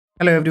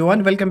Hello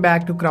everyone, welcome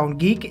back to Crown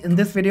Geek. In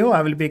this video,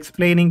 I will be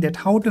explaining that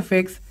how to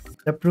fix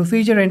the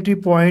procedure entry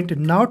point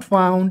not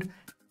found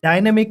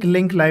dynamic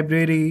link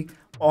library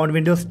on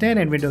Windows 10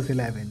 and Windows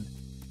 11.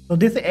 So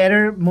this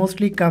error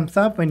mostly comes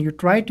up when you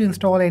try to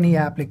install any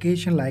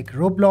application like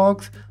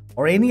Roblox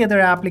or any other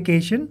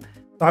application.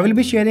 So I will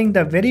be sharing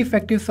the very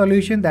effective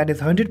solution that is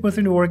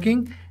 100%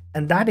 working,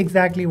 and that's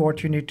exactly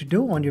what you need to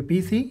do on your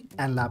PC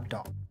and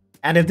laptop.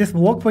 And if this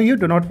works for you,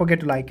 do not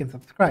forget to like and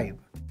subscribe.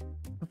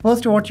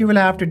 First, what you will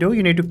have to do,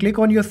 you need to click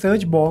on your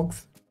search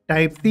box,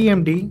 type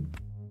cmd,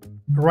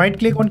 right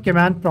click on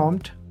command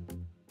prompt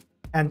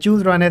and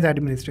choose run as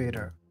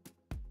administrator.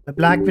 The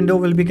black window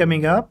will be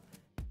coming up.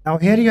 Now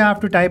here you have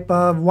to type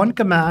one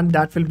command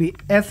that will be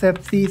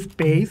sfc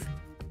space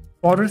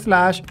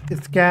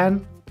 /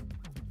 scan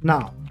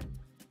now.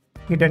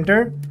 Hit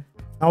enter.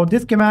 Now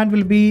this command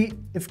will be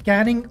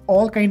scanning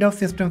all kind of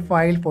system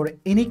file for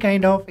any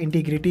kind of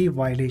integrity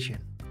violation.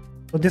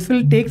 So this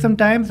will take some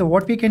time, so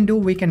what we can do,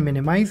 we can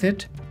minimize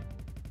it.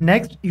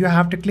 Next, you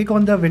have to click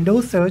on the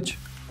Windows search,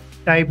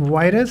 type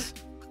virus.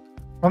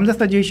 From the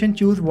suggestion,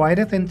 choose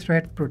virus and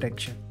threat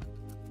protection.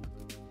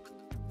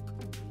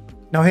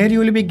 Now here you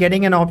will be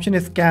getting an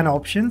option, scan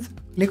options.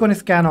 Click on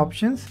scan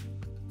options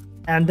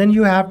and then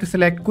you have to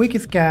select quick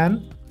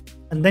scan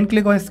and then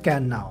click on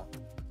scan now.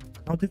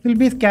 Now this will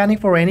be scanning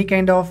for any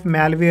kind of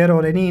malware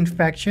or any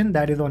infection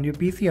that is on your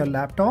PC or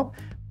laptop.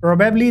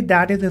 Probably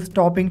that is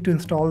stopping to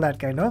install that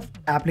kind of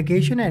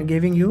application and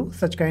giving you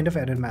such kind of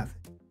error message.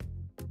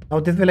 Now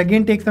this will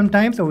again take some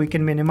time, so we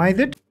can minimize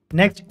it.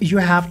 Next, you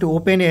have to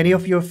open any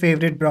of your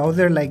favorite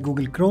browser like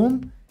Google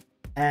Chrome,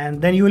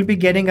 and then you will be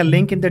getting a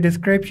link in the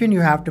description.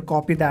 You have to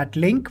copy that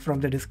link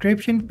from the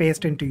description,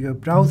 paste into your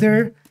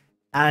browser,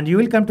 and you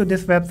will come to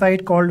this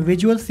website called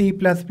Visual C++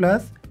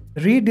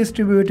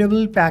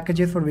 Redistributable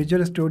Packages for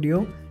Visual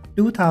Studio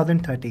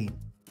 2013.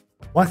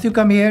 Once you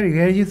come here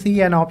you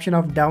see an option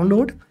of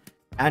download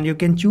and you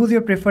can choose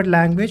your preferred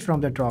language from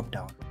the drop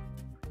down.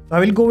 So I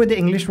will go with the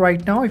English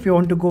right now. If you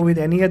want to go with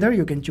any other,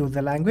 you can choose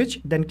the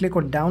language, then click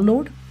on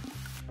download.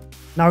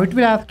 Now it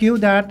will ask you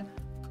that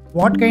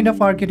what kind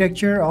of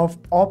architecture of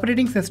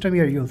operating system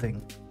you're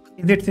using.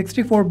 Is it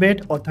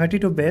 64-bit or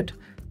 32-bit?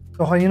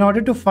 So in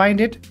order to find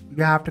it,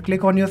 you have to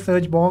click on your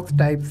search box,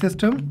 type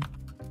system,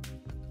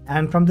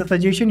 and from the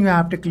suggestion you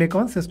have to click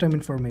on system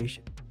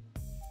information.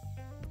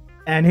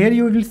 And here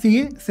you will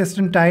see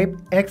system type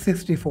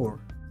x64.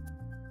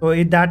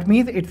 So that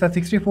means it's a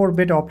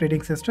 64-bit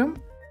operating system.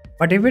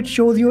 But if it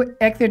shows you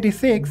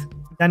x86,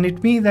 then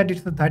it means that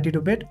it's a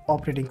 32-bit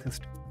operating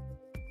system.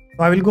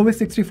 So I will go with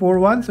 64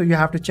 one. So you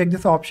have to check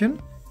this option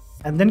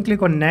and then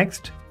click on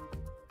next.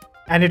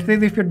 And it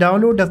says if your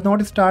download does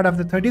not start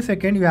after 30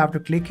 seconds, you have to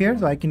click here.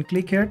 So I can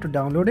click here to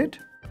download it.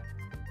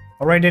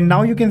 Alright, and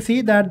now you can see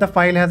that the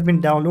file has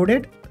been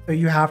downloaded. So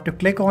you have to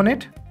click on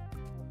it.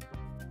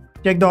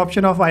 Check the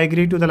option of I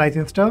agree to the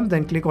license terms,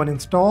 then click on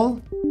install,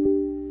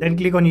 then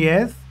click on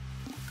yes.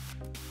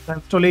 The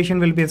installation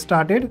will be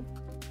started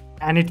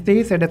and it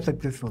says setup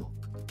successful.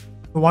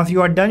 So once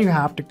you are done, you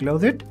have to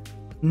close it.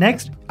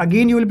 Next,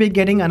 again you will be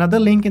getting another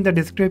link in the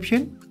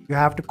description. You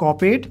have to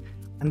copy it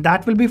and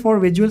that will be for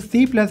Visual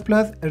C++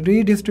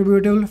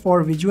 Redistributable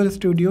for Visual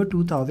Studio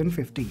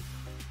 2015.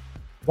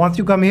 Once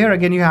you come here,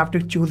 again you have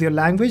to choose your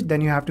language, then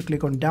you have to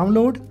click on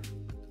download,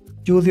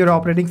 choose your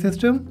operating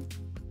system,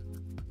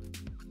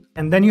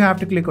 and then you have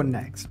to click on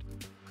next.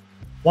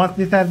 Once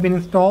this has been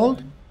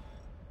installed,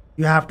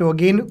 you have to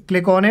again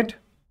click on it,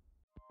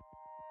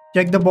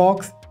 check the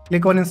box,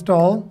 click on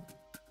install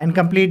and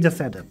complete the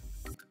setup.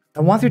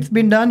 And once it's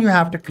been done, you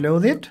have to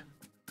close it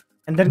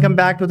and then come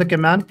back to the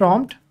command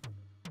prompt.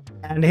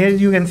 And here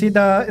you can see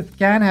the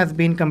scan has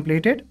been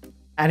completed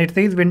and it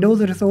says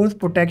Windows Resource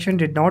Protection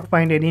did not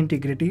find any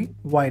integrity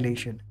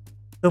violation.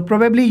 So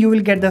probably you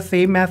will get the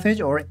same message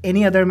or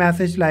any other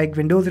message like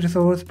Windows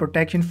Resource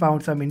Protection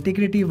found some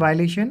integrity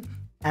violation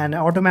and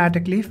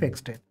automatically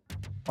fixed it.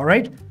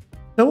 Alright,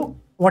 so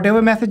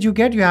whatever message you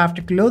get, you have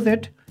to close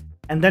it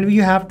and then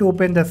you have to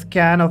open the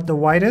scan of the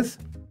virus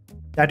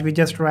that we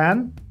just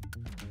ran.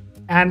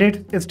 And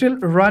it is still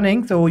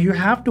running, so you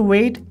have to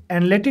wait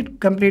and let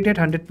it complete it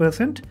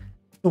 100%.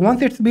 So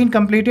once it's been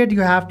completed,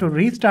 you have to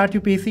restart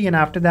your PC, and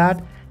after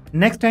that,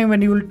 next time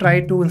when you will try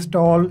to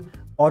install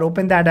or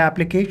open that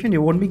application,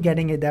 you won't be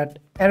getting that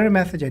error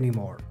message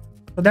anymore.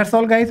 So that's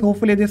all guys.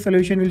 Hopefully this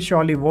solution will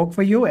surely work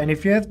for you. And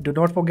if yes, do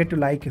not forget to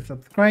like and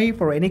subscribe.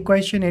 For any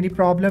question, any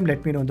problem,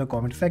 let me know in the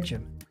comment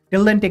section.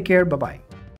 Till then, take care. Bye-bye.